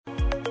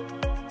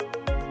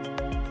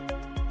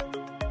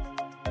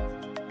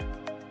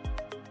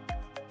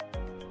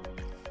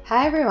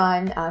Hi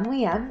everyone, I'm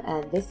Liam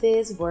and this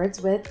is Words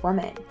with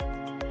Women.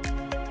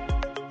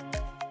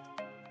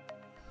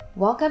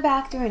 Welcome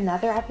back to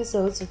another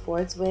episode of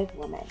Words with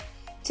Women.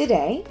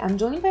 Today, I'm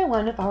joined by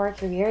one of our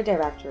career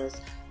directors,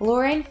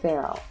 Lauren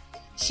Farrell.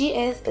 She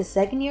is a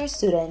second-year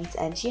student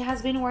and she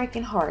has been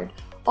working hard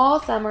all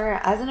summer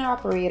as an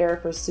operator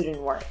for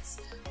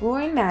StudentWorks.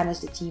 Lauren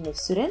managed a team of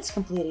students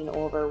completing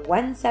over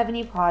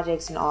 170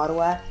 projects in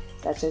Ottawa,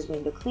 such as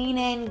window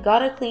cleaning,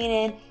 gutter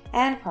cleaning,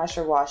 and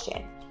pressure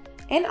washing.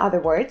 In other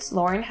words,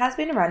 Lauren has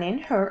been running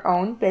her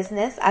own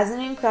business as an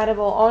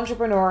incredible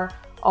entrepreneur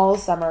all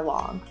summer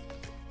long.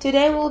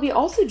 Today, we'll be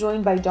also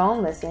joined by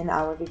Dawn Lisson,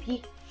 our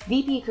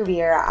VP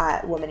Career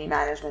at Women in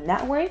Management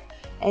Network,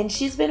 and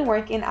she's been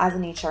working as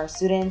an HR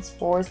student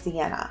for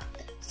Sienna.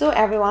 So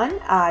everyone,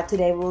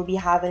 today we'll be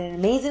having an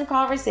amazing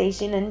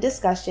conversation and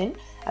discussion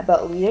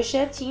about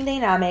leadership, team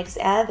dynamics,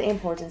 and the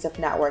importance of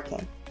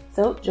networking.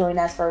 So join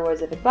us for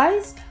words of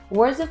advice,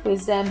 words of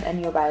wisdom, and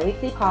your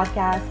bi-weekly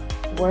podcast,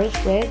 Words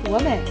with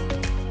Women.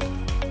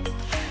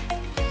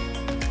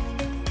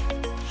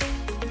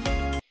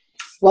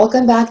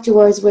 Welcome back to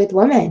Words with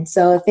Women.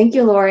 So thank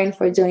you, Lauren,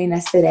 for joining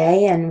us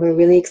today, and we're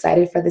really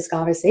excited for this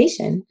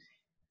conversation.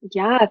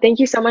 Yeah, thank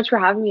you so much for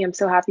having me. I'm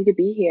so happy to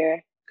be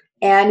here.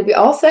 And we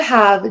also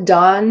have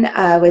Dawn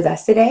with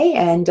us today,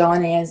 and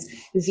Dawn is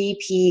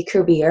VP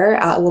Career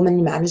at Women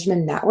in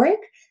Management Network.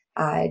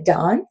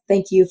 Dawn,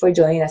 thank you for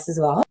joining us as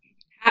well.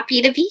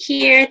 Happy to be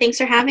here. Thanks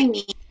for having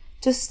me.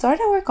 To start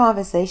our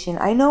conversation,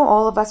 I know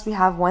all of us, we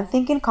have one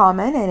thing in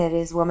common, and it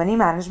is Women in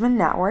Management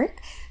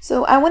Network.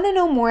 So I want to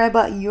know more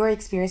about your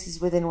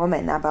experiences within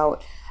Women,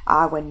 about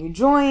when you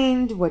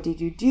joined, what did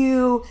you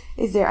do?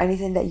 Is there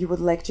anything that you would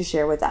like to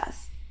share with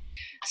us?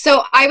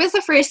 So I was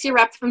a first year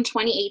rep from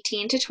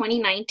 2018 to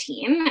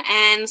 2019.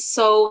 And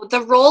so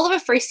the role of a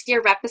first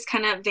year rep is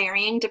kind of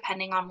varying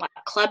depending on what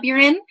club you're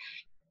in.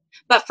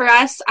 But for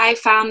us, I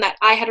found that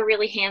I had a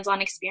really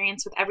hands-on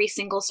experience with every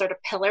single sort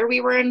of pillar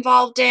we were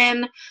involved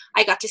in.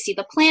 I got to see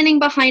the planning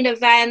behind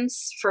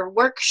events for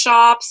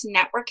workshops,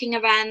 networking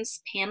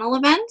events, panel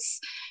events.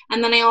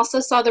 And then I also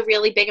saw the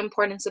really big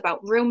importance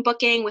about room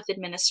booking with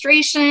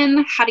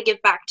administration, how to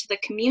give back to the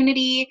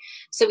community.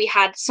 So we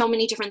had so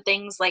many different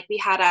things, like we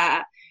had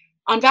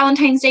on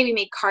Valentine's Day, we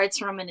made cards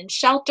for women in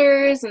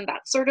shelters and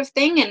that sort of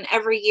thing. And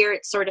every year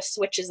it sort of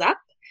switches up.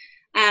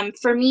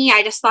 For me,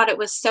 I just thought it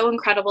was so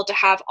incredible to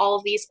have all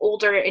of these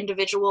older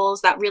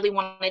individuals that really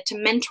wanted to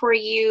mentor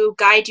you,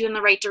 guide you in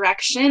the right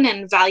direction,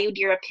 and valued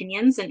your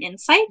opinions and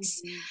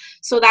insights. Mm-hmm.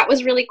 So that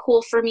was really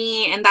cool for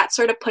me, and that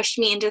sort of pushed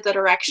me into the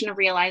direction of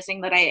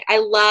realizing that I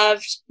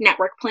loved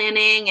network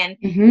planning and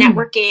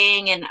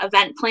networking and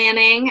event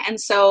planning. And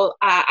so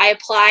I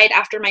applied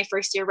after my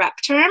first year rep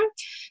term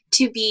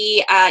to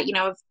be,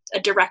 a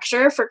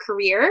director for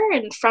career.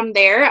 And from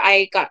there,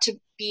 I got to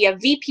be a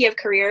VP of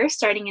career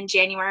starting in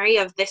January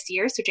of this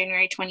year, so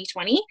January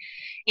 2020.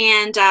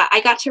 And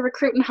I got to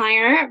recruit and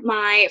hire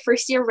my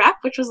first year rep,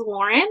 which was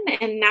Lauren.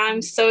 And now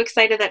I'm so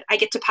excited that I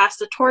get to pass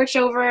the torch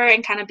over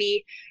and kind of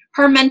be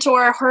her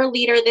mentor, her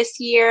leader this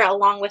year,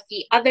 along with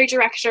the other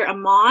director,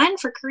 Amon,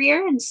 for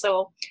career. And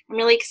so I'm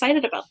really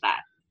excited about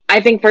that.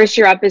 I think first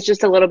year up is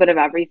just a little bit of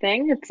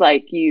everything. It's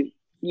like you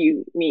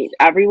meet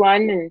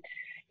everyone and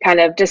kind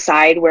of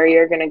decide where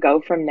you're going to go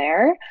from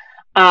there.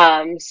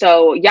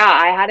 So yeah,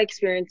 I had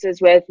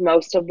experiences with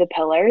most of the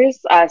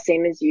pillars,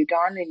 same as you,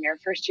 Dawn, in your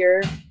first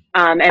year.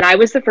 And I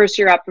was the first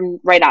year up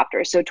from right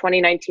after, so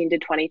 2019 to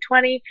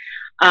 2020.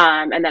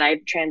 And then I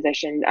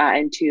transitioned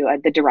into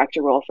the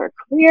director role for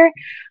career.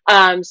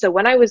 So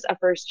when I was a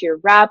first year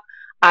rep,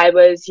 I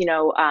was,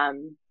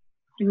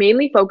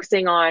 mainly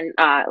focusing on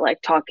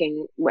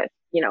talking with,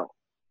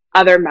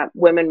 other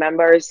women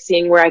members,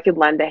 seeing where I could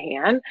lend a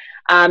hand,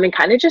 and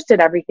kind of just did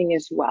everything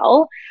as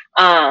well.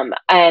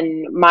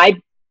 And my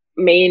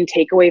main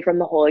takeaway from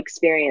the whole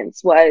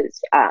experience was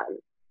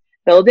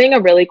building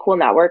a really cool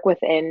network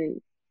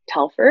within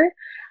Telfer,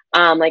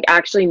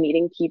 actually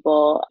meeting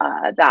people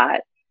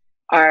that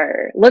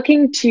are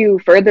looking to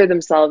further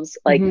themselves,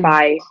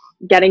 by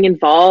getting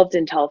involved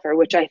in Telfer,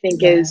 which I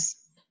think is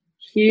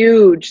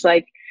huge.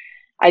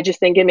 I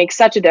just think it makes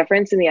such a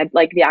difference in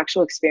the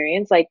actual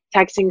experience, like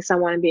texting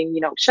someone and being,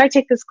 should I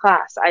take this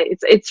class?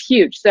 It's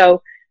huge.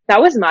 So that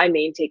was my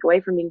main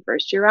takeaway from being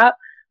first year up.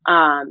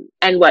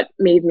 And what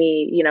made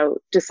me,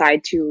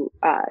 decide to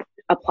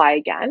apply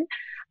again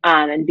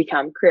and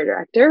become career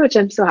director, which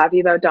I'm so happy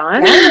about,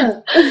 Dawn.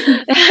 Yeah.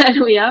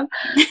 And we have.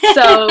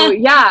 So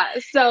yeah.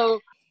 So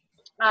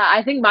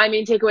I think my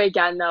main takeaway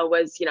again, though,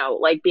 was,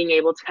 being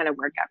able to kind of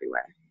work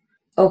everywhere.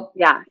 Oh,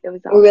 yeah, it was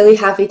awesome. We're really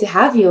happy to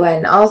have you.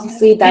 And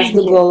obviously that's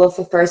the goal of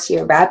a first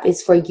year rep,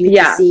 is for you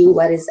to see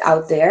what is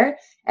out there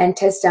and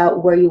test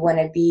out where you want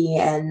to be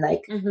and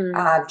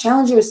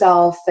challenge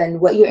yourself and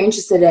what you're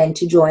interested in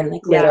to join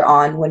later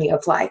on when you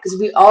apply. Because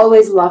we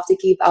always love to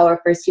keep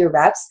our first year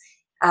reps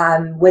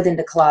within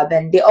the club,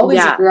 and they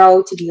always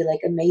grow to be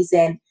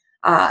amazing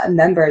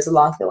members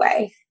along the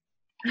way.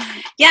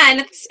 Yeah,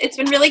 and it's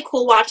been really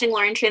cool watching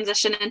Lauren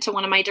transition into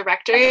one of my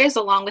directors,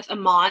 along with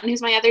Amon,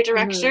 who's my other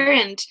director,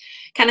 and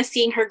kind of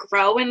seeing her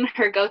grow and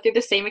her go through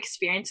the same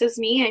experience as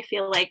me. I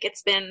feel like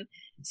it's been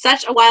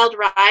such a wild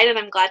ride, and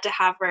I'm glad to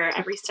have her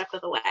every step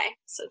of the way.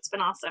 So it's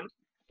been awesome.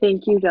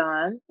 Thank you,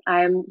 Dawn.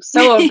 I'm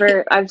so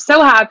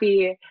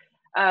happy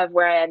of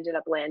where I ended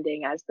up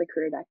landing as the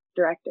career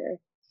director.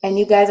 And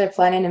you guys are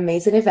planning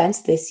amazing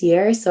events this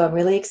year, so I'm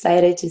really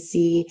excited to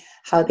see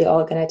how they're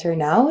all going to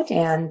turn out.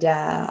 And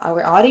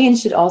our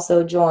audience should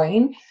also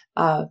join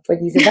for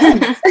these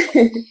events.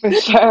 For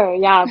sure.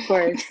 Yeah, of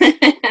course.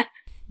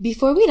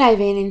 Before we dive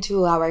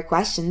into our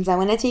questions, I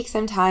want to take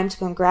some time to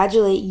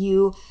congratulate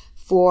you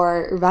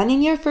for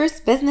running your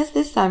first business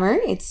this summer.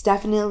 It's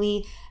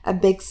definitely a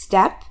big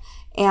step.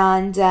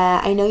 And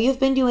I know you've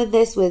been doing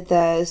this with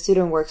the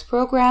Student Works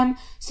program.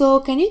 So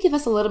can you give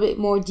us a little bit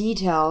more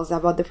details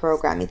about the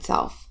program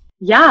itself?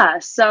 Yeah.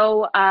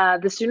 So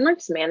the Student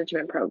Works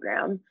Management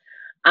program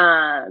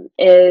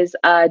is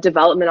a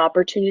development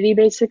opportunity,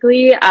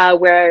 basically,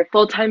 where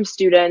full-time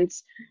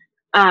students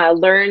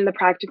learn the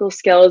practical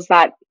skills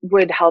that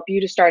would help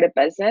you to start a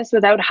business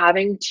without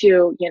having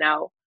to,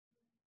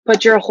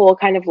 put your whole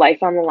kind of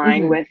life on the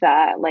line with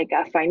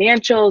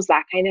financials,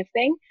 that kind of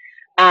thing.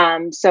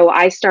 So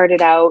I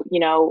started out,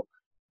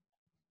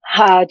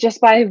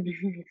 just by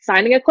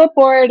signing a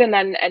clipboard, and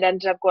then it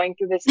ended up going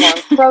through this long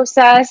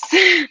process.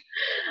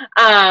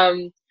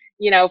 From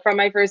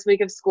my first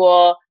week of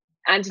school,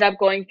 ended up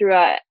going through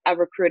a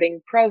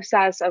recruiting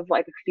process of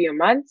like a few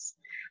months.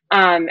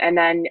 And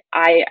then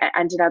I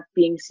ended up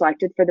being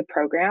selected for the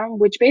program,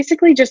 which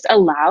basically just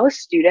allows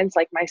students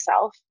like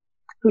myself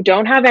who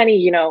don't have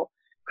any,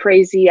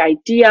 crazy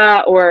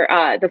idea or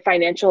the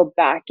financial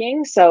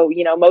backing. So,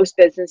 most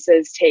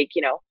businesses take,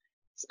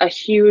 a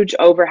huge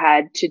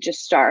overhead to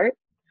just start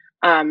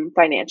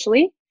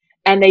financially,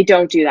 and they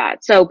don't do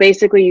that. So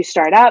basically you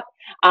start up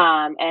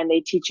and they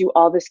teach you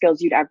all the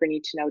skills you'd ever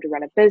need to know to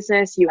run a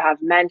business. You have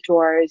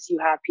mentors, you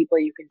have people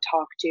you can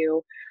talk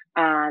to.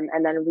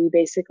 And then we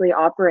basically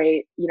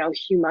operate,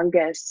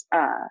 humongous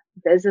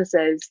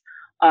businesses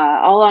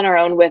all on our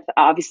own with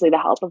obviously the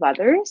help of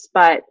others.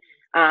 But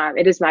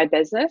it is my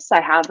business.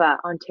 I have an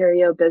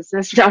Ontario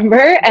business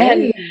number.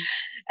 And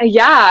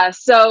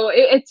so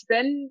it's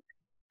been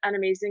an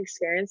amazing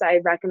experience. I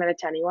recommend it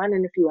to anyone.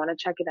 And if you want to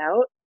check it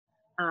out,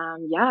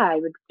 I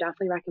would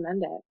definitely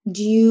recommend it.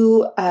 Do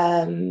you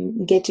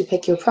get to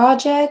pick your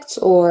projects,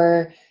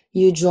 or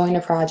you join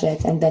a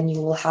project and then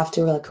you will have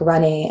to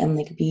run it and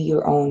be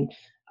your own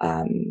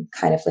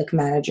kind of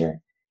manager?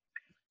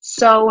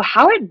 So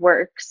how it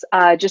works,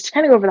 just to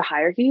kind of go over the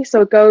hierarchy.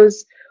 So it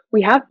goes,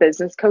 we have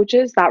business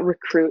coaches that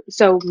recruit.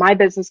 So my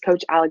business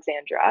coach,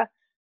 Alexandra,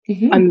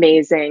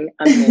 amazing.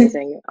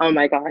 Oh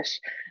my gosh.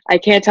 I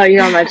can't tell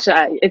you how much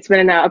it's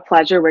been a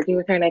pleasure working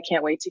with her, and I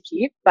can't wait to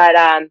keep. But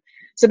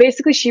so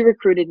basically she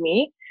recruited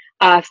me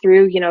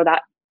through,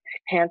 that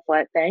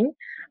pamphlet thing.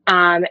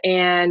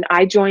 And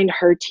I joined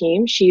her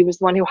team. She was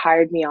the one who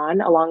hired me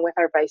on, along with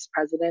our vice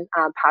president,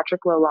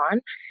 Patrick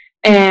Lalonde.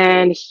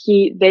 And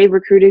they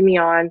recruited me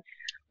on.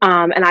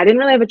 And I didn't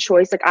really have a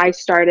choice. I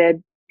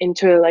started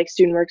into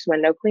Student Works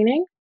window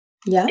cleaning.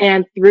 Yeah.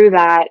 And through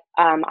that,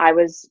 I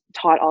was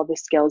taught all the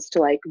skills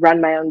to run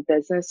my own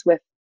business with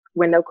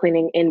window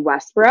cleaning in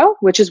Westboro,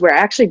 which is where I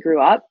actually grew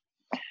up.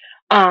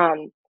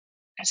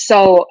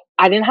 So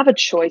I didn't have a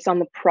choice on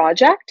the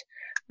project,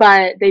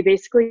 but they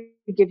basically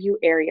give you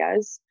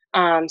areas.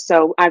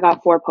 So I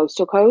got 4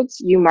 postal codes.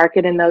 You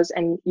market in those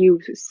and you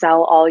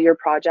sell all your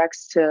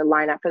projects to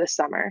line up for the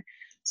summer.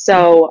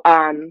 So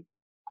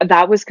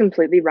that was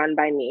completely run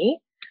by me.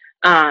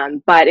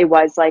 But it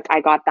was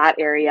I got that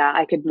area.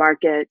 I could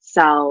market,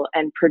 sell,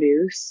 and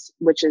produce,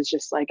 which is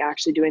just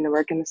actually doing the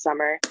work in the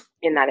summer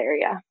in that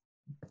area.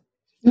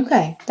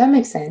 Okay, that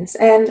makes sense.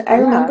 And I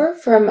remember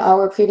from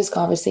our previous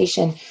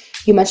conversation,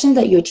 you mentioned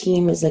that your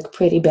team is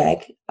pretty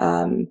big.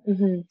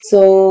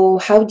 So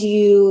how do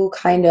you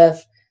kind of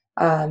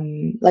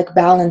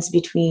balance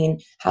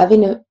between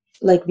having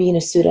being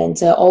a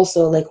student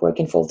also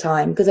working full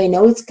time? Because I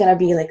know it's gonna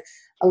be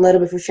a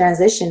little bit of a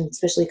transition,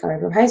 especially coming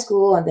from high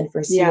school and then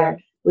first year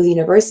with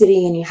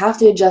university, and you have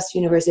to adjust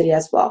university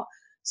as well.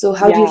 So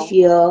how do you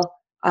feel?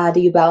 Do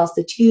you balance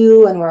the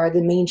two, and what are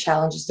the main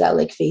challenges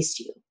that faced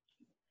you?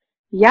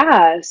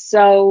 Yeah.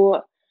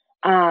 So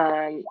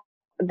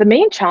the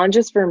main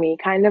challenges for me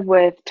kind of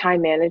with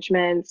time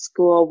management,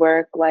 school,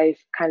 work, life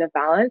kind of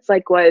balance,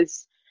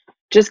 was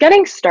just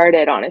getting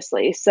started,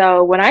 honestly.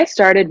 So when I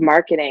started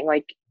marketing,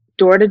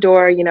 door to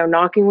door,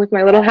 knocking with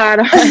my little hat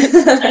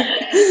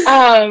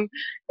on,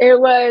 it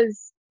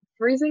was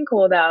freezing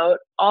cold out.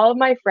 All of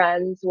my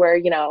friends were,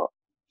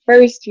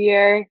 first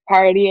year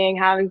partying,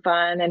 having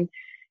fun. And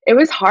it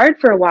was hard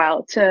for a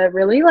while to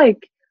really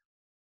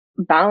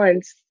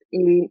balance,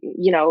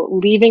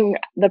 leaving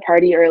the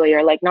party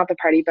earlier, not the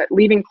party, but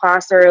leaving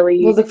class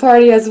early. Well, the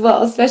party as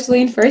well,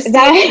 especially in first year.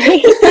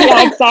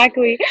 Yeah,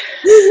 exactly.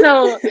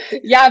 So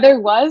yeah, there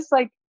was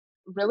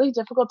really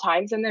difficult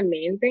times. And the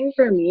main thing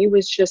for me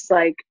was just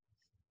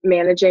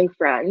managing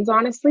friends,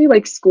 honestly.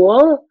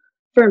 School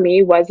for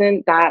me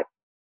wasn't that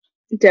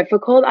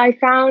difficult. I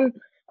found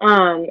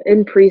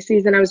in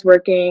preseason I was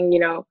working,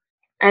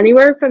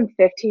 anywhere from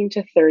 15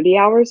 to 30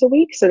 hours a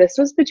week. So this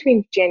was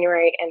between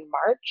January and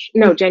March.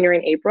 No, January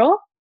and April,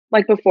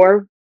 like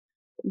before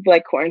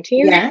like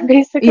quarantine, Yeah.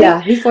 basically.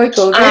 Yeah, before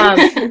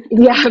COVID.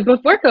 Yeah,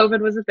 before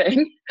COVID was a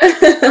thing,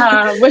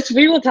 which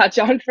we will touch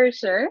on for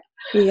sure.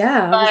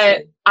 Yeah, But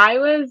obviously. I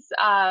was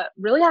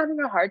really having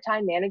a hard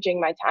time managing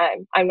my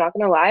time. I'm not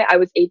gonna lie. I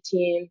was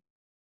 18,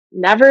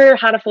 never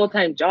had a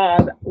full-time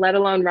job, let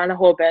alone run a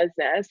whole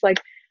business.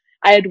 Like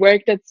I had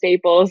worked at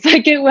Staples.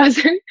 Like it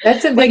wasn't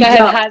That's a like big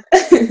jump.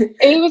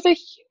 it was a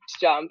huge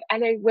jump,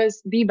 and it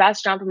was the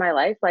best jump of my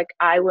life. Like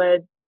I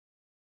would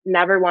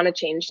never want to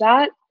change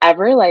that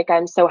ever. Like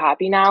I'm so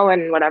happy now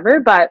and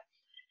whatever.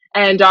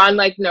 And Dawn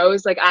like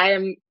knows like I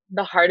am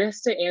the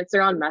hardest to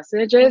answer on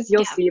messages.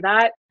 You'll see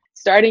that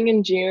starting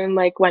in June,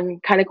 like when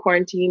kind of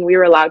quarantine, we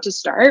were allowed to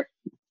start.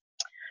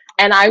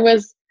 And I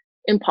was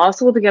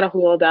impossible to get a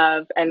hold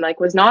of and like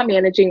was not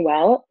managing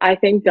well. I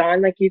think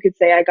Dawn, like you could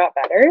say I got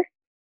better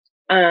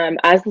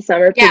as the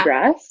summer Yeah.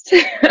 progressed.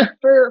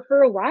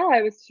 For a while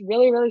I was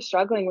really, really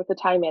struggling with the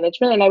time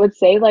management. And I would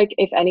say like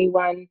if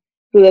anyone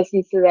who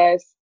listens to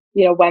this,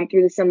 went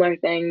through the similar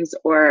things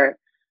or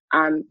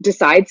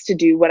decides to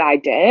do what I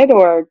did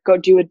or go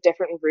do a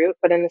different route,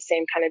 but in the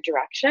same kind of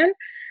direction,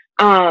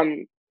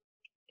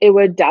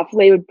 would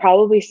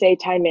probably say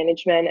time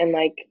management and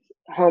like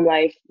home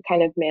life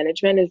kind of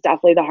management is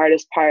definitely the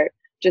hardest part.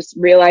 Just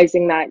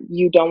realizing that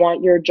you don't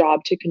want your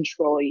job to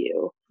control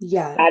you.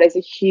 Yeah. That is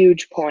a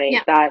huge point.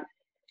 Yeah. That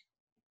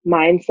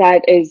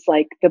mindset is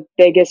like the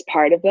biggest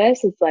part of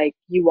this. It's like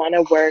you want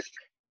to work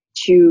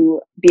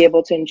to be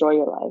able to enjoy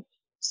your life.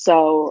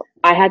 So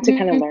I had to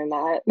kind of learn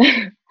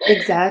that.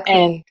 Exactly.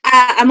 And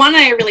Amanda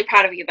and I are really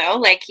proud of you though.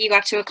 Like you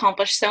got to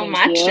accomplish so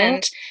much you.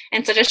 and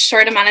in such a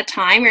short amount of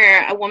time.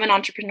 You're a woman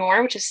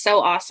entrepreneur, which is so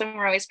awesome.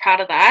 We're always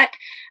proud of that.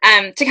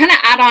 To kind of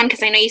add on,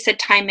 because I know you said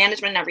time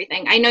management and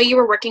everything. I know you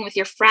were working with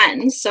your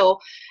friends, so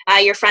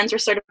your friends were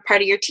sort of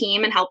part of your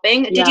team and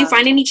helping. Did you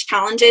find any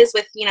challenges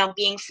with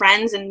being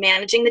friends and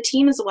managing the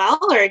team as well,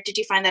 or did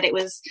you find that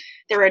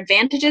there were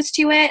advantages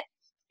to it?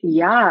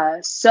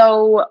 Yeah.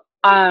 So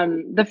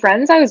the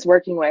friends I was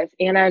working with,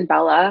 Anna and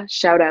Bella,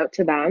 shout out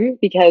to them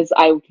because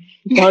I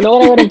don't know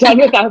what I would have done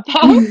without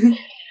them.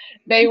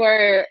 They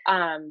were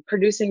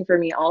producing for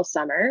me all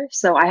summer.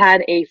 So I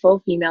had a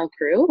full female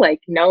crew. Like,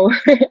 no,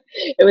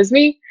 it was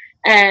me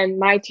and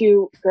my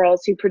two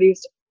girls who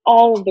produced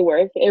all of the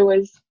work. It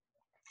was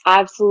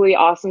absolutely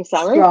awesome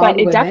summer. Strong But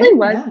it women. definitely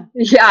was.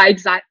 Yeah,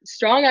 exactly.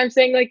 Strong. I'm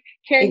saying like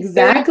carrying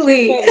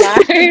exactly.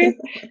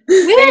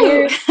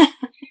 32-foot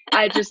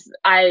ladders.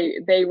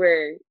 They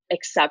were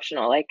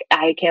exceptional. Like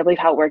I can't believe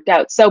how it worked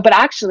out. So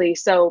Bella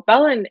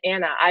and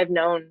Anna, I've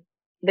known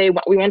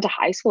we went to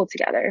high school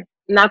together,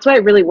 and that's why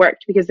it really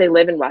worked because they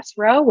live in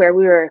Westboro where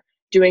we were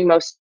doing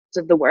most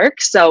of the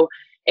work. So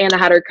Anna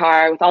had her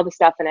car with all the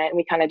stuff in it, and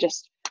we kind of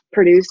just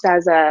produced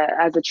as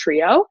a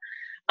trio.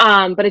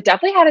 But it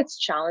definitely had its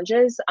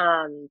challenges.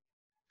 And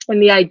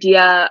the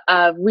idea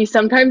of we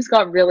sometimes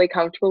got really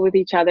comfortable with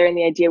each other, and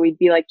the idea we'd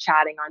be like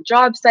chatting on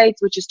job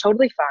sites, which is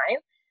totally fine,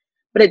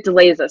 but it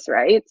delays us,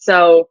 right?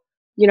 So,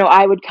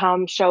 I would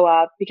show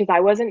up because I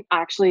wasn't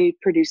actually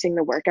producing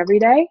the work every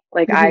day.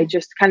 Like I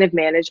just kind of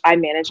managed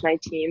my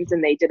teams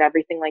and they did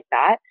everything like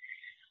that.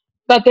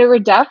 But there were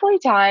definitely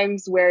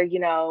times where,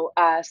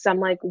 some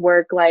like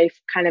work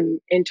life kind of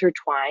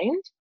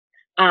intertwined,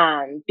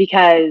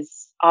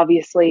 because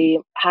obviously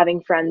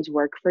having friends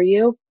work for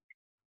you,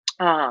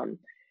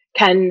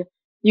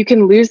 you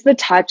can lose the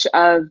touch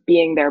of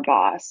being their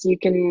boss. You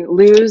can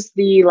lose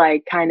the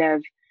like kind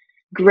of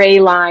gray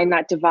line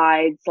that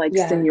divides like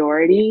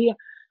seniority.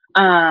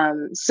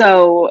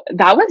 So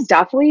that was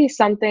definitely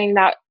something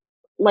that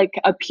like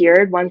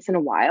appeared once in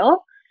a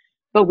while,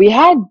 but we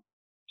had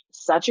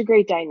such a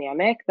great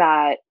dynamic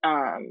that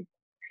and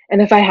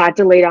if I had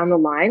to lay down the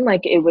line,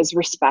 like it was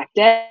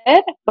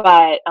respected.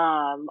 But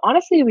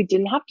honestly, we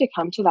didn't have to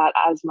come to that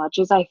as much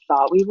as I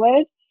thought we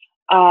would.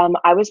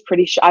 I was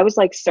pretty sure, I was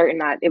like certain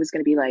that it was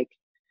going to be like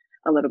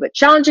a little bit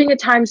challenging at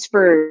times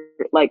for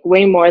like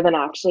way more than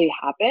actually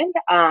happened.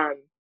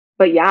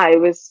 But yeah, it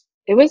was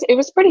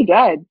pretty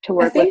good to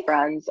work with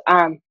friends.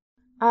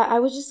 I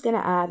was just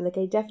gonna add, like,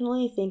 I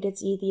definitely think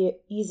it's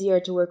easier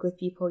to work with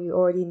people you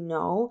already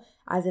know,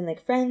 as in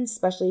like friends,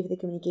 especially if the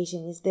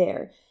communication is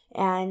there.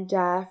 And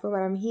from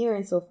what I'm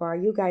hearing so far,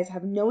 you guys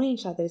have known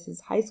each other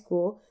since high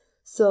school,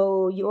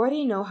 so you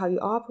already know how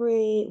you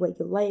operate, what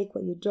you like,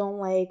 what you don't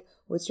like,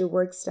 what's your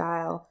work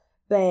style.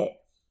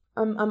 But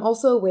I'm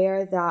also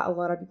aware that a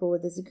lot of people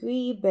would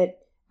disagree, but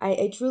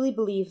I truly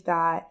believe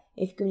that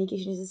if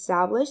communication is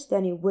established,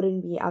 then it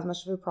wouldn't be as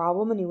much of a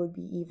problem and it would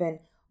be even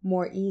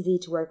more easy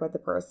to work with the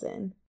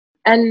person.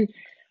 And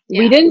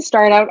we didn't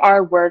start out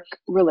our work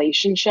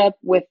relationship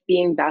with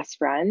being best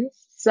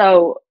friends.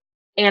 So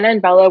Anna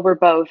and Bella were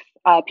both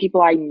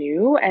people I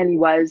knew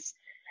and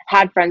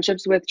had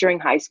friendships with during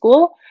high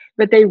school.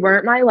 but they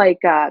weren't my like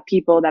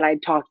people that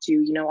I'd talk to,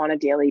 you know, on a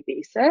daily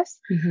basis,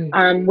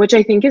 which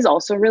I think is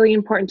also really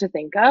important to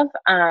think of.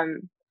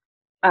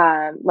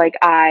 Like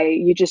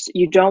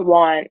you don't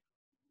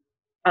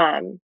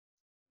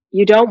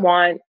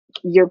want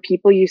your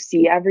people you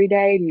see every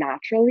day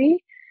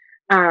naturally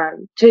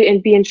to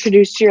be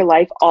introduced to your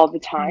life all the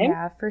time.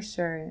 Yeah, for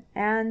sure.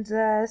 And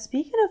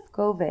speaking of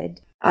COVID,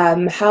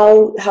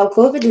 how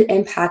COVID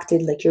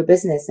impacted like your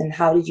business and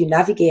how did you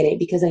navigate it?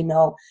 Because I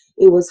know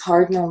it was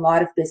hard in a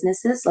lot of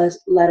businesses,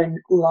 let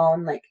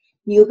alone like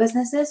new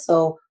businesses.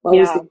 So what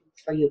was it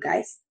for you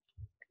guys?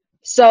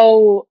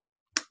 So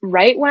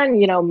right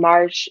when, you know,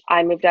 March,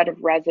 I moved out of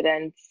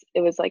residence.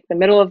 It was like the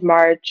middle of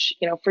March,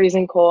 you know,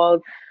 freezing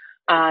cold.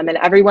 And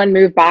everyone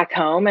moved back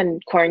home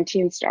and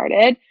quarantine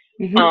started.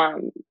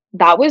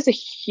 That was a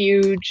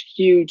huge,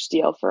 huge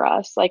deal for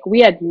us. Like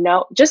we had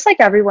just like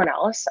everyone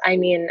else. I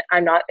mean,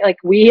 I'm not like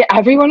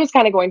everyone was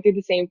kind of going through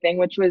the same thing,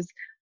 which was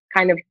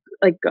kind of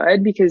like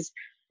good because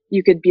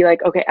you could be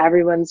like, okay,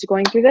 everyone's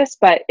going through this,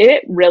 but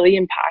it really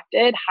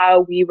impacted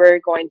how we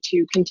were going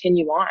to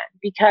continue on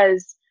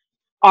because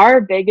our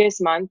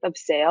biggest month of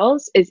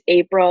sales is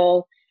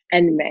April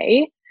and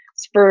May.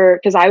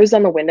 Because I was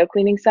on the window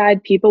cleaning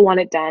side, people want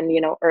it done,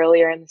 you know,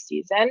 earlier in the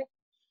season.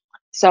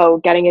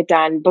 So getting it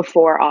done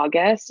before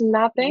August and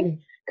that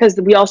thing. Because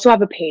we also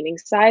have a painting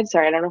side.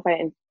 Sorry, I don't know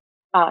if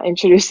I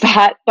introduced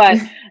that, but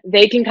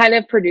they can kind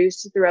of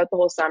produce throughout the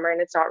whole summer,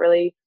 and it's not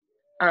really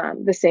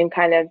the same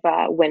kind of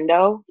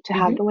window to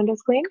have the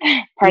windows clean.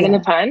 Pardon the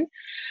pun.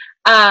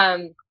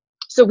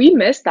 So we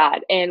missed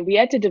that, and we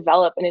had to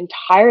develop an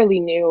entirely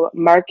new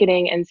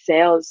marketing and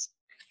sales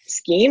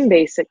scheme,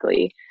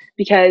 basically.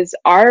 Because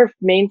our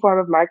main form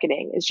of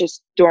marketing is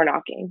just door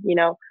knocking. You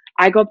know,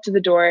 I go up to the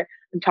door,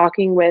 I'm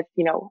talking with,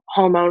 you know,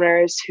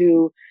 homeowners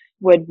who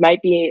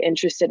might be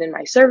interested in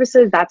my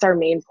services. That's our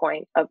main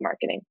point of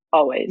marketing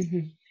always.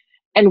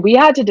 And we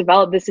had to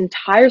develop this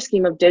entire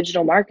scheme of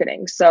digital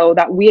marketing so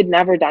that we had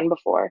never done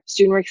before.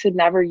 StudentWorks had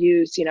never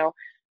used, you know,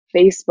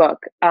 Facebook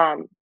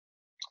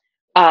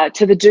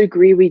to the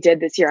degree we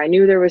did this year. I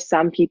knew there was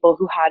some people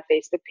who had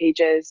Facebook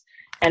pages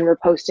and were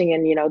posting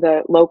in, you know,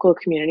 the local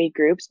community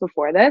groups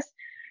before this.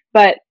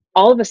 But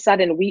all of a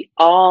sudden, we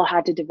all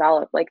had to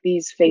develop like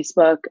these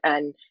Facebook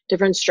and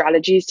different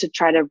strategies to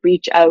try to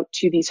reach out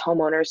to these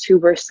homeowners who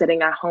were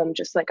sitting at home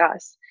just like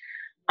us.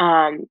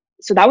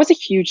 So that was a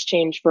huge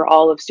change for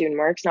all of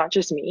StudentWorks, not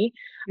just me.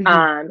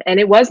 And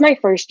it was my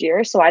first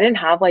year, so I didn't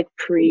have like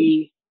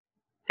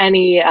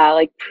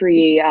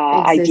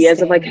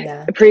ideas of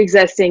like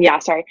pre-existing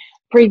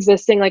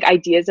like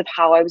ideas of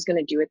how I was going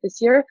to do it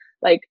this year.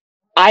 Like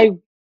I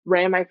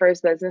ran my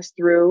first business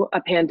through a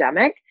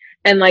pandemic,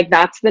 and like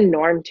that's the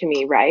norm to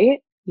me,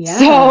 right?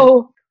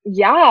 So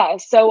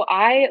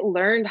I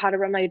learned how to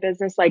run my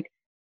business like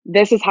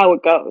this is how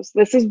it goes.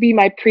 This would be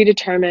my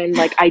predetermined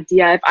like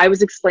idea if I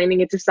was explaining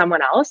it to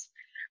someone else.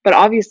 But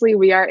obviously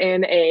we are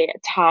in a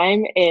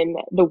time in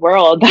the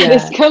world that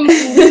is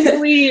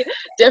completely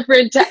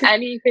different to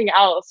anything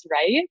else,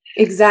 right?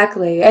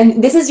 Exactly.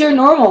 And this is your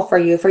normal for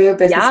your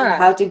business and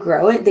how to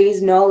grow it.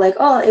 There's no like,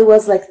 oh, it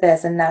was like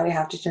this and now we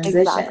have to transition.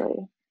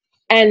 Exactly.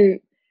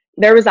 And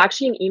there was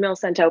actually an email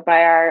sent out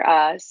by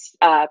our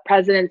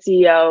president,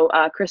 CEO,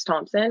 Chris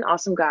Thompson,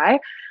 awesome guy,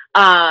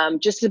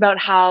 just about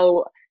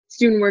how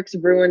StudentWorks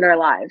ruined our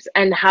lives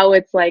and how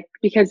it's like,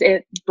 because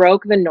it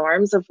broke the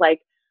norms of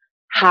like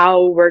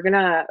how we're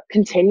gonna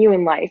continue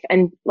in life.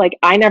 And like,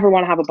 I never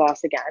want to have a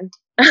boss again.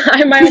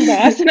 I'm my own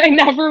boss and I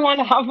never want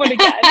to have one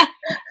again.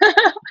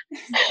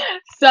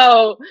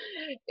 So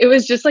it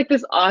was just like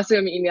this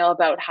awesome email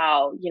about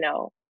how, you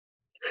know,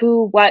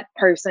 what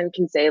person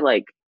can say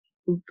like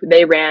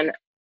they ran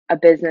a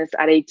business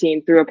at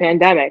 18 through a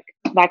pandemic,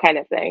 that kind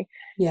of thing.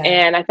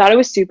 And I thought it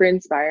was super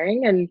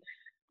inspiring. And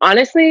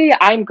honestly,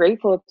 I'm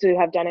grateful to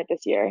have done it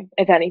this year.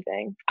 If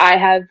anything, I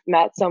have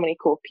met so many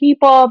cool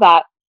people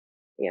that,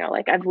 you know,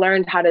 like I've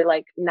learned how to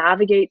like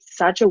navigate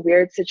such a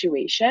weird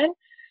situation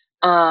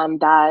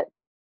that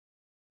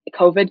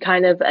COVID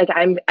kind of like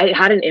I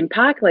had an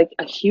impact, like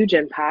a huge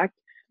impact.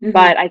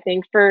 But I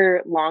think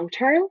for long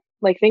term,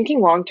 like thinking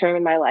long term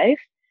in my life,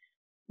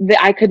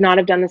 I could not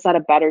have done this at a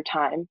better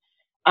time,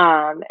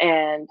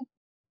 and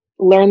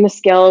learn the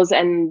skills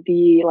and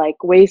the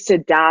like ways to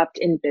adapt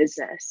in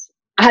business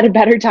at a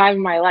better time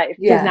in my life.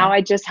 Because now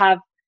I just have,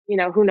 you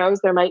know, who knows,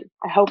 I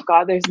hope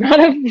God there's not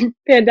a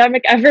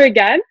pandemic ever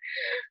again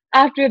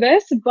after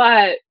this,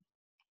 but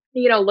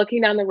you know,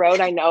 looking down the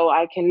road, I know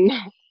I can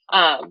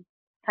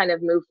kind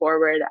of move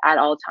forward at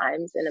all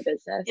times in a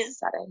business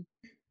setting.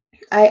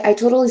 I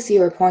totally see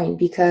your point,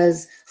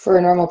 because for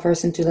a normal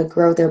person to like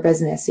grow their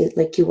business,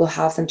 like you will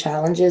have some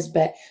challenges,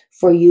 but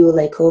for you,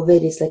 like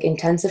COVID is like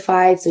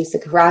intensified. So it's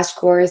like a crash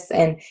course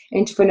in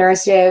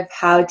entrepreneurship,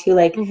 how to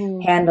like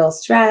handle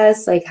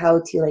stress, like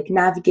how to like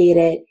navigate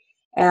it.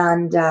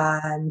 And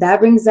that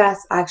brings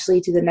us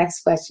actually to the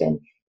next question.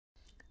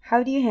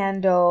 How do you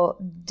handle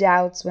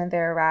doubts when they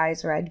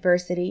arise or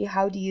adversity?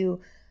 How do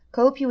you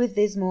cope with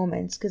these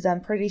moments? Because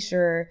I'm pretty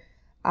sure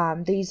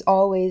there's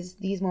always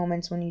these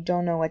moments when you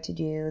don't know what to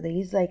do.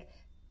 There's like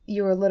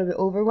you're a little bit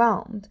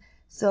overwhelmed.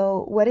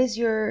 So what is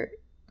your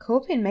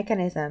coping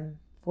mechanism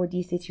for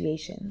these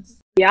situations?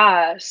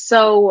 Yeah,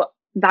 so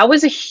that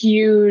was a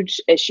huge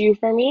issue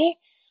for me.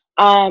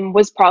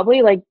 Was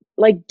probably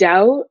like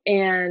doubt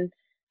and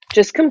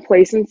just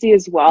complacency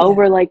as well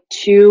were like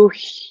two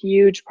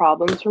huge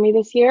problems for me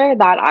this year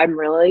that I'm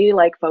really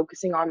like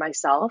focusing on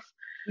myself.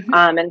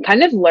 And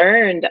kind of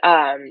learned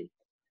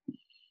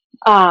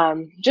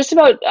just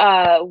about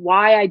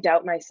why I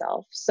doubt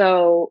myself.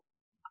 So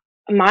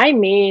my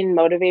main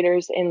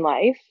motivators in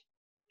life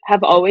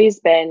have always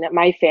been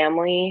my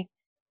family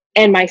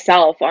and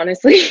myself,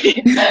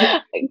 honestly,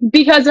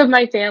 because of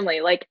my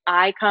family. Like,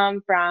 I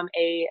come from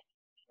a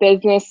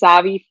business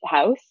savvy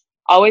house,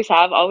 always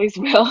have, always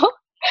will.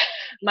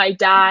 My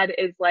dad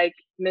is like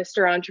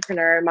Mr.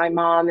 Entrepreneur. My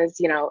mom is,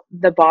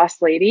 the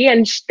boss lady,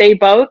 and they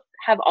both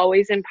have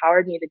always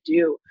empowered me to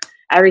do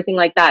everything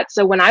like that.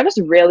 So when I was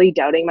really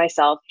doubting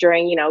myself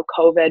during,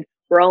 COVID,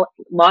 we're all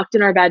locked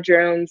in our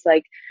bedrooms,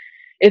 like,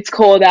 it's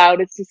cold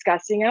out, it's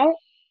disgusting out.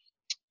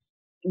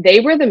 They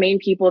were the main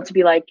people to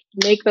be like,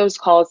 make those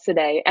calls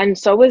today. And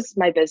so was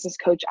my business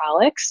coach,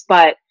 Alex,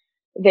 but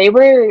they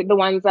were the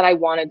ones that I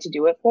wanted to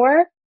do it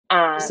for.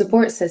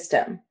 Support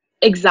system.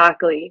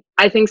 Exactly.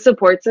 I think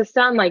support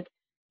system, like,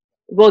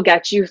 will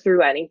get you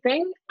through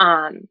anything.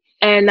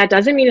 And that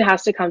doesn't mean it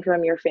has to come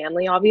from your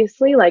family,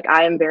 obviously. Like,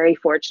 I am very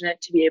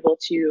fortunate to be able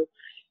to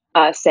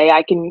say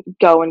I can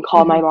go and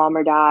call my mom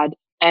or dad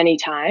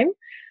anytime,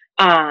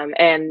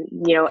 and,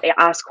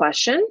 ask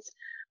questions.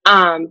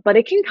 But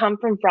it can come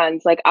from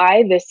friends. Like,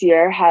 I this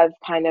year have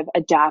kind of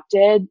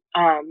adapted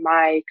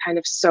my kind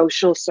of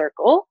social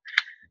circle,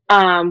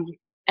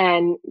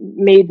 and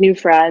made new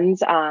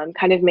friends,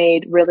 kind of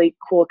made really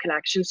cool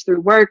connections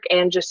through work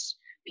and just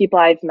people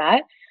I've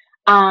met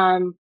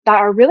that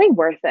are really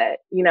worth it.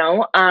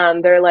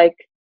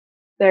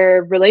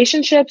 They're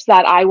relationships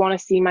that I want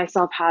to see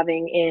myself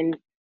having in,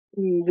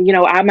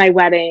 at my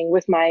wedding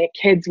with my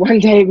kids one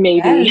day,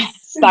 maybe.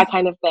 Yes. That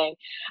kind of thing.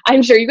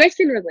 I'm sure you guys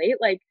can relate,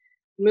 like,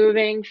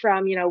 moving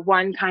from,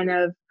 one kind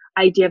of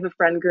idea of a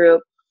friend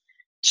group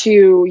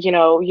to,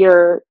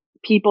 your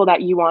people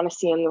that you want to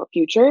see in the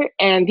future.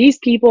 And these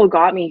people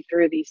got me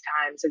through these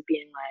times of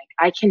being like,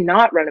 I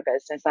cannot run a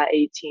business at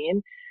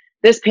 18.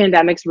 This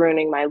pandemic's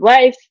ruining my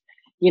life.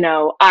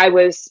 I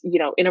was,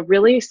 in a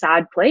really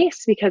sad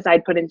place because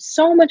I'd put in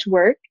so much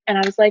work, and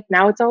I was like,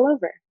 now it's all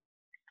over.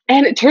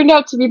 And it turned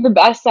out to be the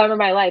best time of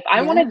my life.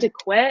 I wanted to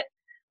quit.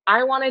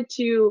 I wanted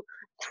to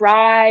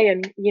cry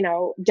and,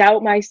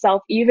 doubt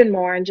myself even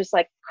more and just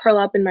like curl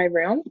up in my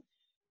room.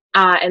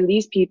 And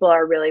these people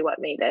are really what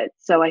made it.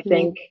 So I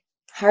think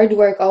hard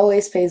work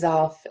always pays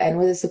off. And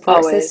with a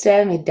support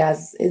system, it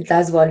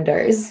does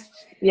wonders.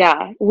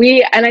 Yeah.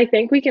 And I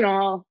think we can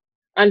all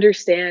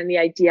understand the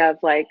idea of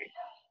like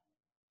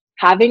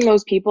having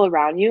those people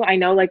around you. I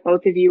know like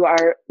both of you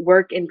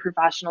work in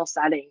professional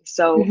settings.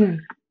 So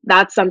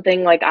that's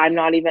something like I'm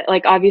not even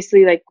like,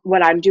 obviously like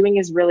what I'm doing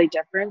is really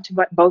different to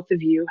what both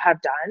of you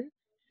have done.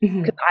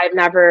 Because I've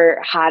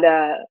never had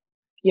an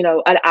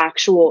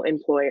actual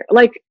employer,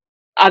 like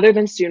other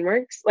than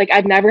Studentworks. Like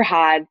I've never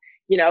had,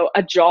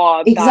 a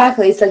job.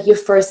 Exactly. It's like your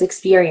first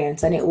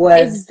experience, and it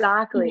was.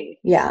 Exactly.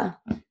 Yeah.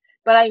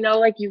 But I know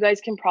like you guys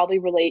can probably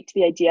relate to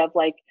the idea of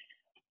like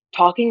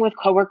talking with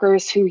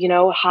coworkers who,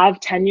 have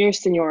 10 years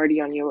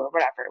seniority on you or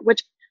whatever,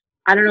 which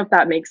I don't know if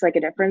that makes like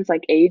a difference,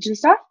 like age and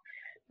stuff,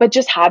 but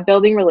just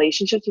building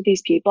relationships with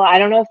these people. I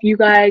don't know if you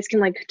guys can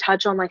like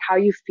touch on like how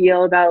you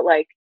feel about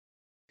like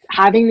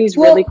having these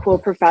really cool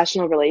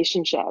professional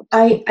relationships.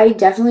 I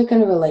definitely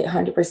can relate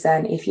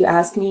 100%. If you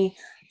ask me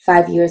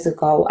 5 years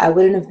ago, I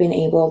wouldn't have been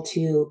able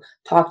to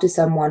talk to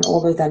someone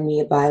older than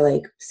me by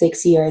like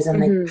 6 years and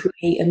like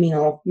create a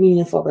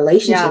meaningful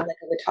relationship. Like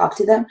I would talk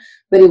to them,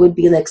 but it would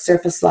be like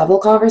surface level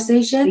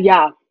conversation.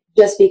 Yeah.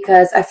 Just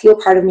because I feel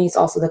part of me is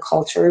also the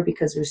culture,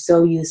 because we're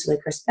so used to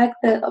like respect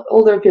the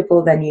older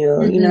people than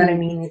you. You know what I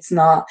mean? It's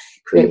not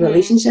create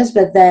relationships,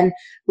 but then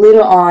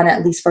later on,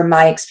 at least from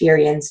my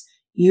experience,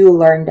 you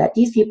learn that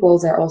these people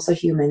are also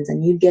humans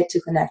and you get to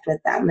connect with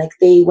them. Like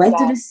they went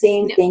through the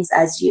same things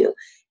as you.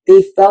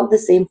 They felt the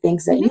same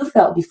things that you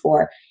felt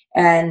before.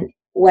 And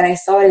when I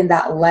saw it in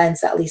that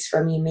lens, at least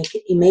for me,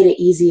 it made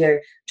it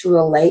easier to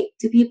relate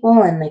to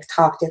people and like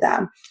talk to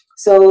them.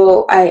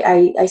 So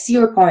I see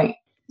your point.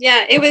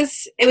 Yeah, it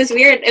was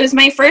weird. It was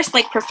my first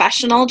like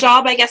professional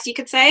job, I guess you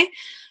could say,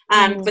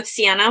 with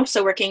Sienna.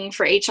 So working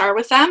for HR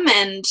with them,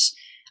 and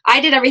I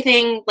did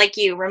everything like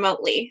you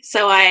remotely.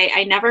 So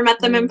I never met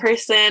them in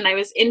person. I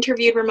was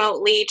interviewed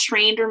remotely,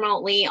 trained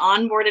remotely,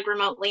 onboarded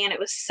remotely, and it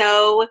was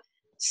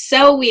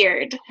so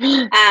weird.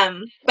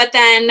 But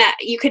then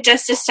you could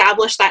just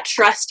establish that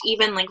trust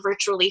even like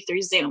virtually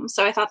through Zoom.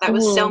 So I thought that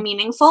was so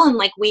meaningful. And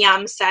like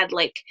Liam said,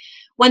 like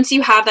once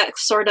you have that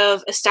sort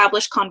of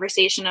established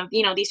conversation of,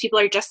 these people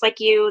are just like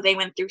you, they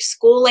went through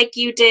school like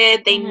you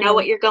did, they know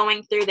what you're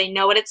going through, they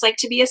know what it's like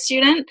to be a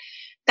student,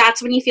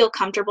 that's when you feel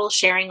comfortable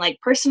sharing like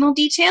personal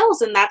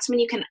details. And that's when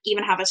you can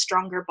even have a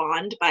stronger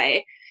bond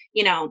by,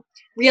 you know,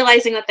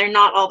 realizing that they're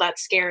not all that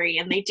scary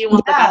and they do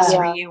want the best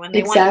for you and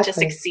they want you to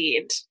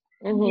succeed.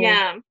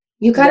 Yeah.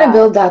 You kind of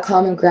build that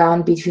common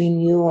ground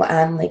between you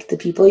and like the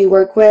people you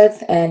work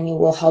with, and it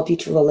will help you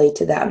to relate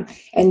to them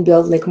and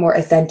build like more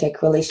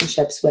authentic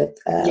relationships with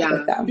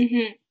them.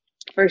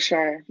 For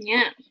sure.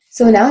 Yeah.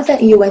 So now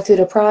that you went through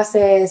the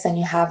process and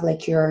you have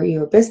like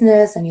your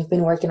business and you've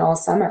been working all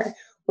summer,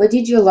 what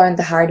did you learn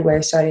the hard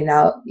way starting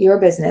out your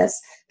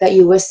business that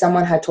you wish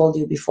someone had told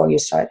you before you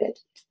started?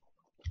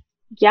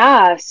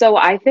 Yeah. So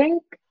I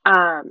think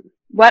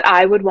what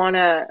I would want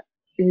to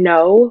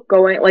know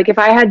going, like if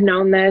I had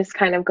known this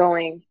kind of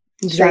going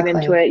straight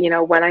into it, you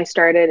know, when I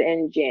started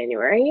in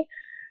January,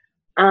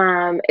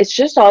 it's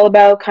just all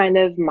about kind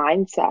of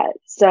mindset.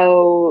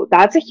 So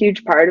that's a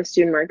huge part of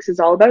Student Works, is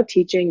all about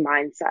teaching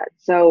mindset.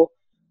 So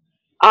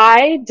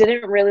I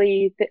didn't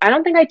really, I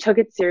don't think I took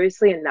it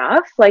seriously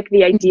enough, like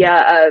the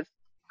idea of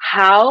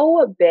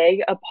how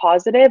big a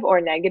positive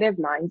or negative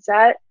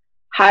mindset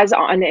has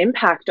an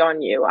impact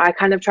on you. I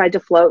kind of tried to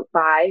float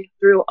by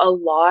through a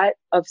lot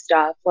of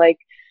stuff, like,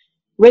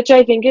 which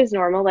I think is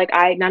normal. Like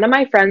none of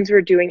my friends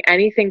were doing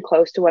anything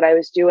close to what I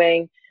was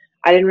doing.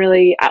 I didn't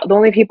really, the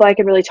only people I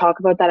could really talk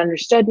about that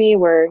understood me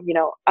were, you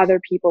know,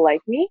 other people like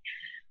me.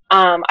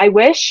 I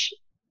wish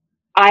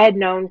I had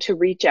known to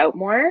reach out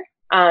more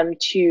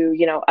to,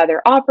 you know,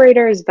 other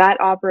operators,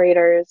 vet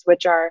operators,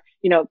 which are,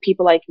 you know,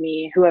 people like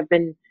me who have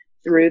been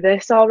through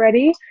this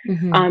already.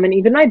 And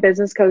even my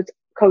business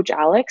coach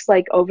Alex,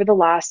 like over the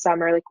last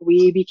summer, like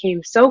we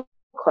became so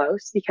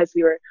close because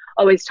we were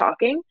always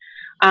talking.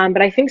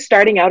 But I think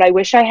starting out, I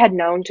wish I had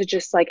known to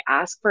just like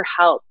ask for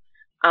help,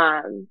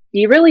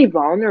 be really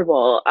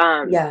vulnerable.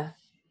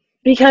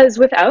 Because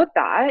without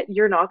that,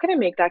 you're not going to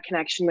make that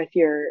connection with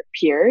your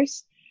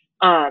peers.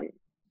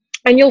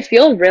 And you'll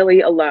feel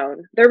really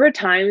alone. There were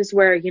times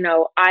where, you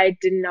know, I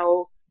didn't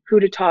know who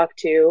to talk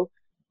to,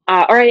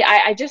 or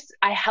I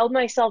held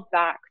myself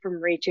back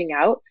from reaching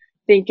out,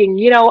 thinking,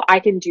 you know, I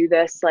can do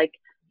this. Like,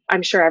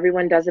 I'm sure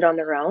everyone does it on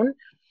their own.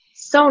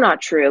 So not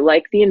true.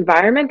 Like the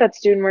environment that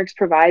Student Works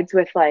provides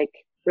with like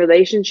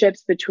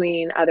relationships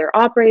between other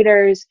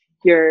operators,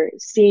 your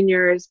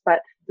seniors, but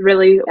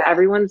really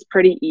everyone's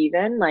pretty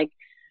even. Like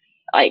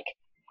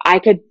I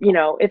could, you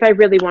know, if I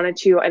really wanted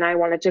to, and I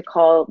wanted to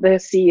call the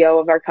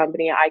CEO of our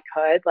company, I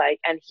could, like,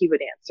 and he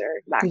would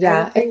answer that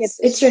kind of thing.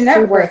 It's your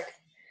network.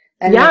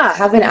 And like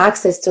having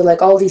access to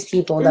like all these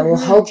people that will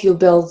help you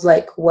build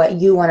like what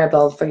you want to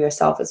build for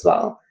yourself as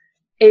well.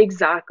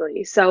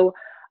 Exactly. So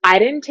I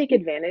didn't take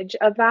advantage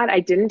of that. I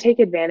didn't take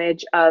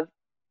advantage of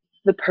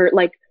the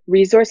like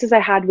resources I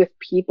had with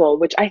people,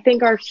 which I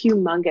think are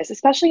humongous,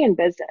 especially in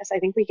business. I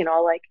think we can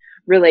all like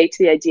relate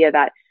to the idea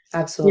that,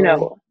 absolutely, you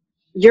know,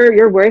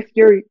 your worth,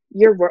 your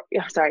network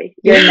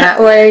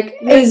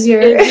is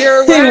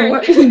your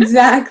work.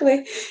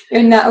 Exactly.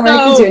 Your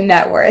network is your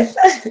net worth.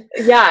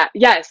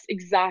 Yes,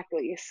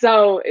 exactly.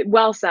 So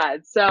well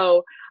said.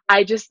 So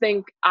I just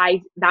think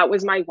that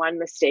was my one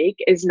mistake,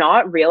 is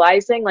not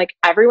realizing like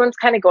everyone's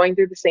kind of going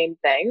through the same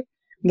thing.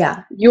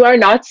 Yeah. You are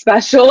not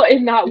special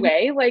in that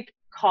way. Like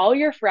call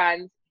your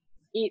friends,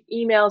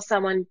 email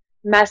someone,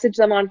 message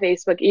them on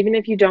Facebook, even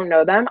if you don't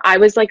know them. I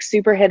was like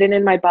super hidden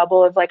in my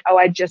bubble of like, oh,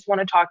 I just want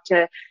to talk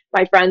to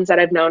my friends that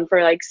I've known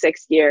for like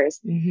 6 years.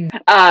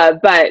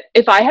 But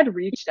if I had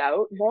reached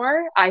out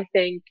more, I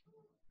think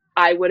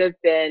I would have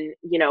been,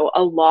 you know,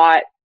 a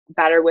lot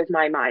better with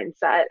my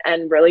mindset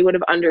and really would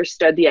have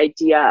understood the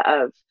idea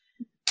of,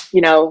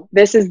 you know,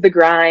 this is the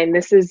grind,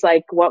 this is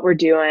like what we're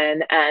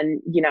doing,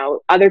 and, you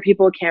know, other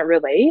people can't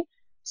relate.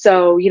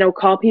 So, you know,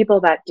 call people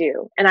that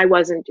do. And I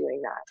wasn't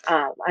doing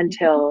that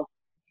until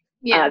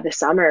the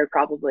summer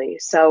probably.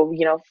 So,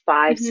 you know,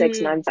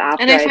 5-6 months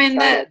after. And I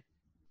find that,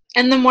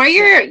 and the more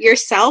you're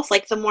yourself,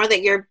 like the more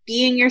that you're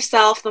being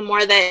yourself, the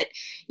more that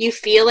you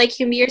feel like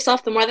you can be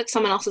yourself, the more that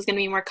someone else is going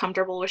to be more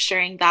comfortable with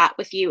sharing that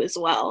with you as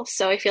well.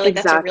 So I feel like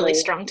that's a really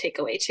strong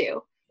takeaway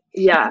too.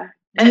 Yeah.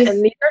 And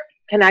these are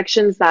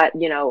connections that,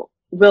 you know,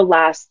 will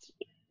last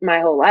my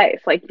whole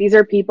life. Like these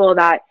are people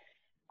that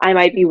I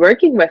might be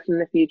working with in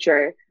the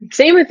future.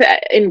 Same with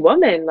in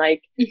women.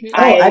 Like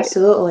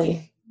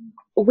absolutely.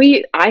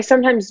 I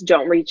sometimes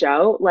don't reach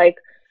out. Like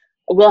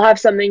we'll have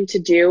something to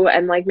do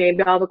and like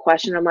maybe I'll have a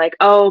question. I'm like,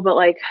 oh, but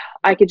like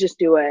I could just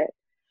do it.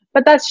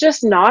 But that's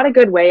just not a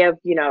good way of,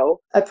 you know,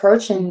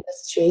 approaching the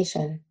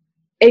situation.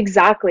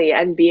 Exactly.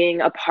 And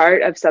being a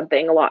part of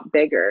something a lot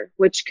bigger,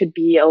 which could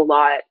be a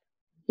lot,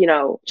 you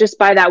know, just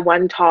by that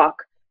one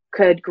talk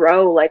could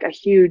grow like a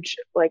huge,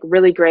 like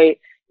really great,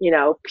 you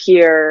know,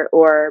 peer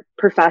or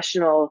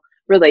professional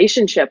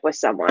relationship with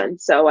someone.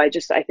 So I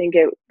think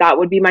that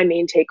would be my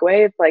main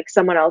takeaway if like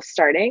someone else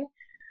starting.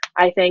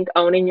 I think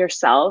owning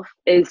yourself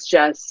is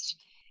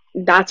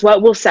that's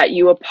what will set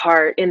you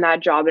apart in that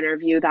job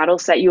interview. That'll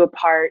set you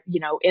apart, you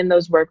know, in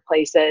those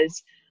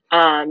workplaces.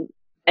 And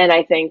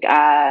I think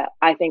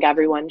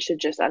everyone should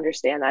just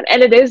understand that.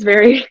 And it is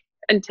very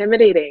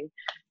intimidating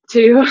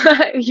to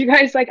you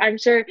guys. Like, I'm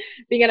sure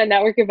being at a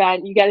network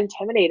event, you get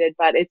intimidated,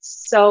 but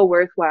it's so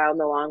worthwhile in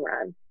the long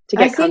run to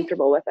I get think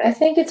comfortable with I it.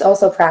 think it's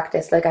also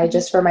practice. Like I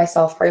just for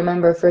myself, I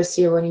remember first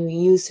year when we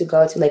used to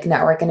go to like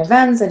networking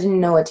events, I didn't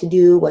know what to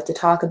do, what to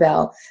talk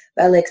about.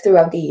 But like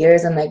throughout the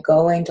years and like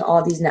going to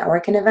all these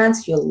networking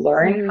events, you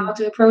learn how Hmm.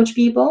 to approach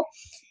people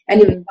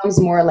and it Hmm. becomes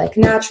more like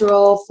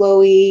natural,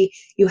 flowy.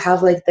 You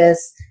have like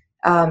this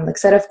like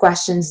set of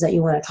questions that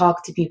you want to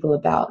talk to people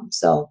about.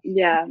 So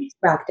Yeah, it's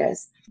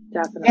practice.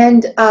 definitely.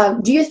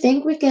 And do you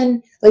think we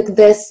can, like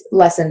this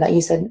lesson that you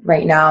said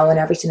right now and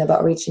everything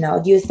about reaching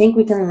out, do you think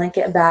we can link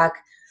it back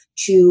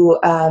to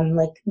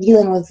like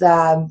dealing with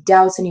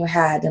doubts in your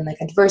head and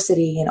like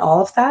adversity and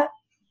all of that?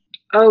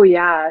 Oh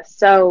yeah.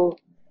 So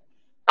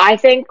I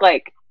think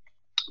like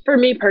for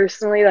me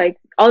personally, like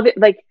all the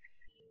like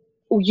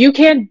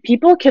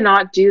people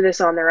cannot do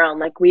this on their own.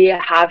 Like we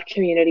have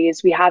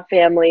communities, we have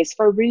families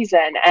for a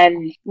reason,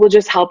 and we'll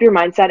just help your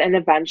mindset and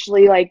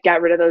eventually like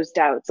get rid of those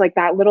doubts. Like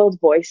that little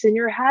voice in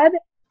your head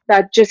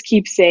that just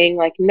keeps saying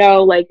like,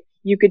 no, like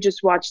you could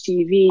just watch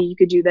TV, you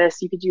could do this,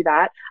 you could do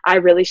that. I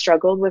really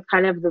struggled with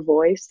kind of the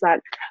voice that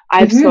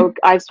Mm-hmm.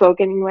 I've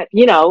spoken with,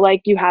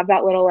 like you have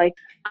that little like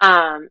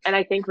and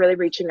I think really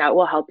reaching out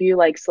will help you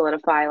like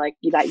solidify like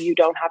that you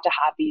don't have to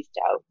have these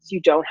doubts. You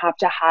don't have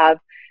to have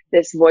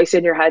this voice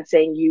in your head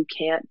saying you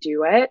can't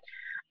do it,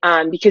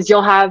 because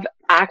you'll have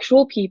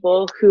actual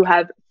people who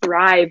have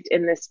thrived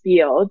in this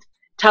field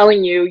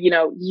telling you,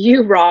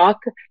 you rock,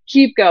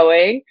 keep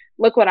going,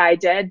 look what I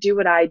did, do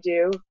what I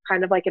do,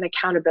 kind of like an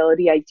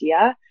accountability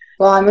idea.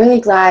 Well, I'm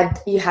really glad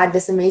you had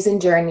this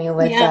amazing journey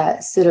with Yeah.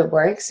 Student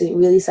Works. It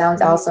really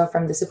sounds Mhm. awesome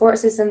from the support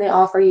system they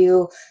offer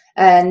you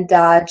and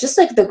just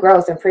like the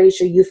growth. I'm pretty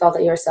sure you felt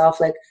it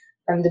yourself, like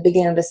from the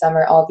beginning of the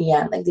summer all the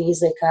end, like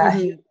these like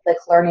huge Mhm. like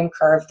learning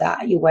curve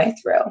that you went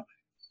through.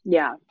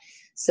 Yeah.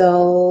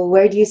 So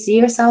where do you see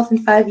yourself in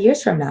 5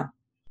 years from now?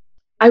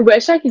 I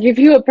wish I could give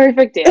you a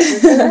perfect answer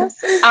for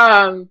this.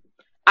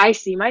 I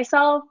see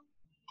myself,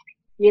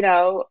 you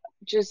know,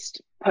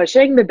 just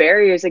pushing the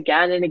barriers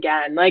again and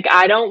again. Like,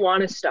 I don't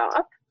want to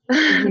stop.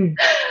 Mhm.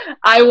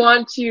 I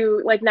want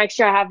to, like, next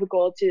year I have the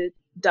goal to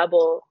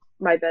double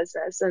my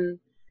business. And,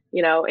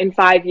 in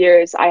 5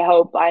 years, I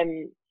hope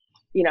I'm,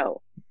 you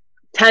know,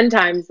 10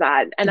 times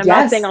that. And I'm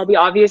not saying Yes. I'll be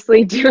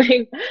obviously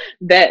doing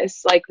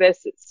this. Like,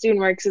 this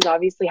Student Works is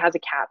obviously has a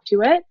cap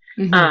to it,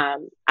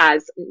 Hmm.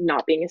 as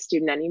not being a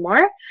student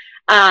anymore.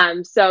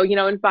 So,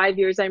 in 5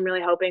 years, I'm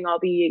really hoping I'll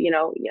be,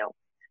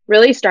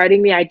 really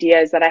starting the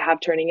ideas that I have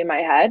turning in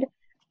my head.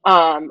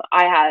 I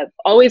have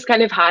always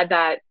kind of had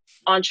that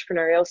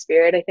entrepreneurial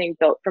spirit, I think,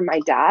 built from my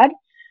dad,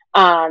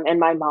 and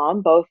my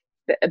mom, both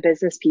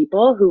business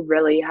people who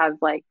really have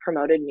like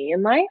promoted me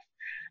in life.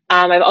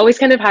 I've always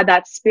kind of had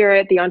that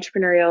spirit, the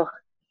entrepreneurial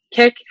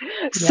kick.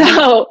 Yeah.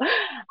 So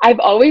I've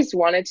always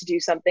wanted to do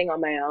something on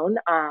my own,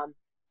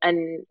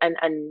 and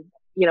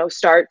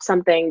start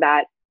something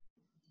that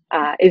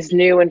is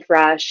new and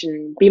fresh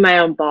and be my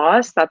own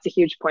boss. That's a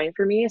huge point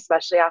for me,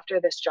 especially after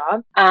this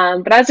job.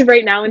 But as of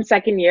right now in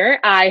second year,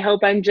 I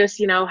hope I'm just,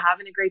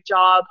 having a great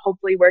job,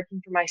 hopefully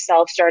working for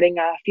myself, starting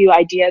a few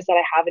ideas that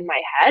I have in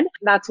my head.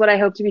 That's what I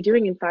hope to be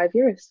doing in 5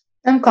 years.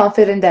 I'm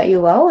confident that you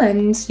will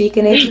and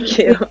speaking it Thank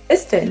you. into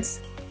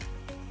existence.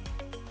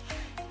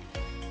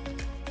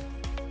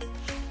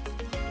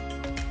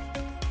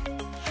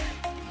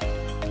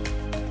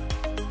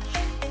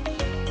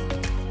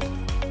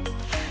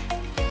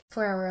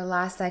 For our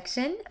last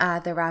section,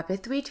 the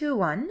rapid 3, 2,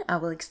 1, I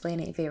will explain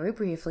it very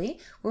briefly.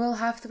 We'll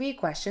have 3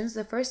 questions.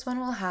 The first one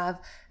will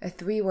have a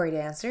 3-word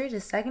answer, the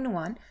second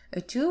one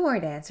a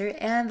 2-word answer,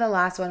 and the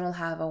last one will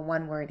have a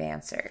 1-word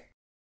answer.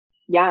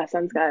 Yeah,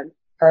 sounds good.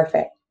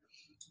 Perfect.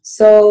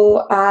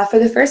 So for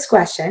the first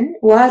question,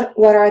 what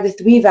are the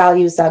 3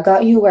 values that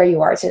got you where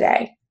you are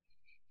today?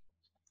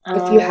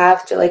 If you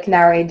have to like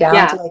narrow it down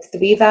to Yeah. like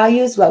 3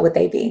 values, what would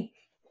they be?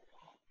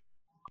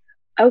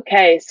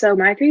 Okay. So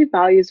my 3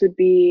 values would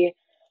be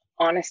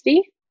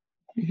honesty,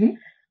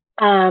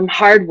 Mm-hmm.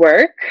 hard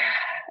work,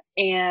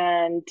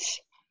 and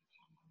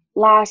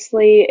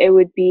lastly, it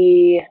would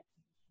be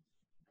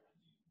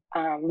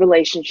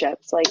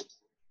relationships, like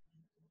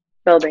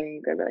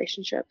building good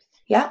relationships.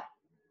 Yeah.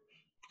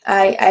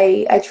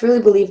 I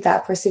truly believe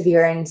that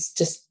perseverance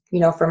just,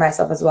 for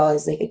myself as well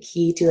is like a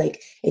key to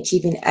like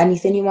achieving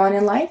anything you want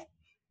in life.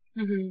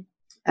 Mm-hmm.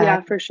 Uh,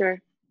 Yeah, for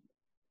sure.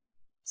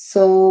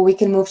 so we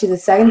can move to the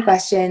second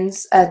question.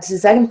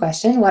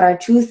 What are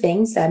 2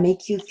 things that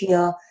make you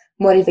feel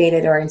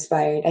motivated or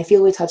inspired? I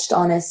feel we touched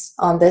on this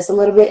a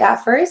little bit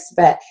at first,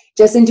 but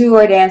just in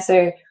 2-word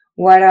answer,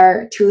 what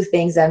are 2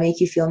 things that make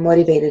you feel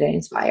motivated and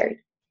inspired?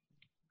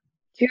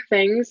 2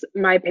 things: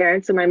 my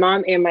parents, and my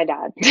mom and my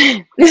dad.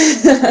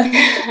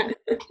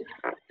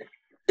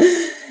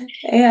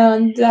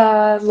 And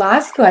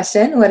last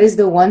question, what is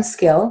the one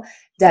skill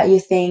that you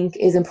think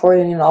is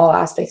important in all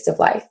aspects of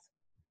life?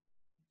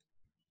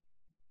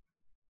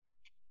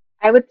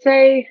 I would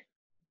say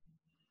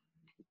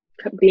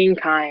being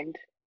kind.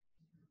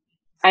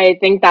 I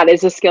think that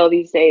is a skill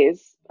these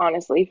days,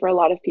 honestly, for a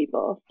lot of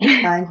people.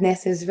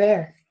 Kindness is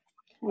rare.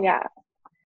 Yeah.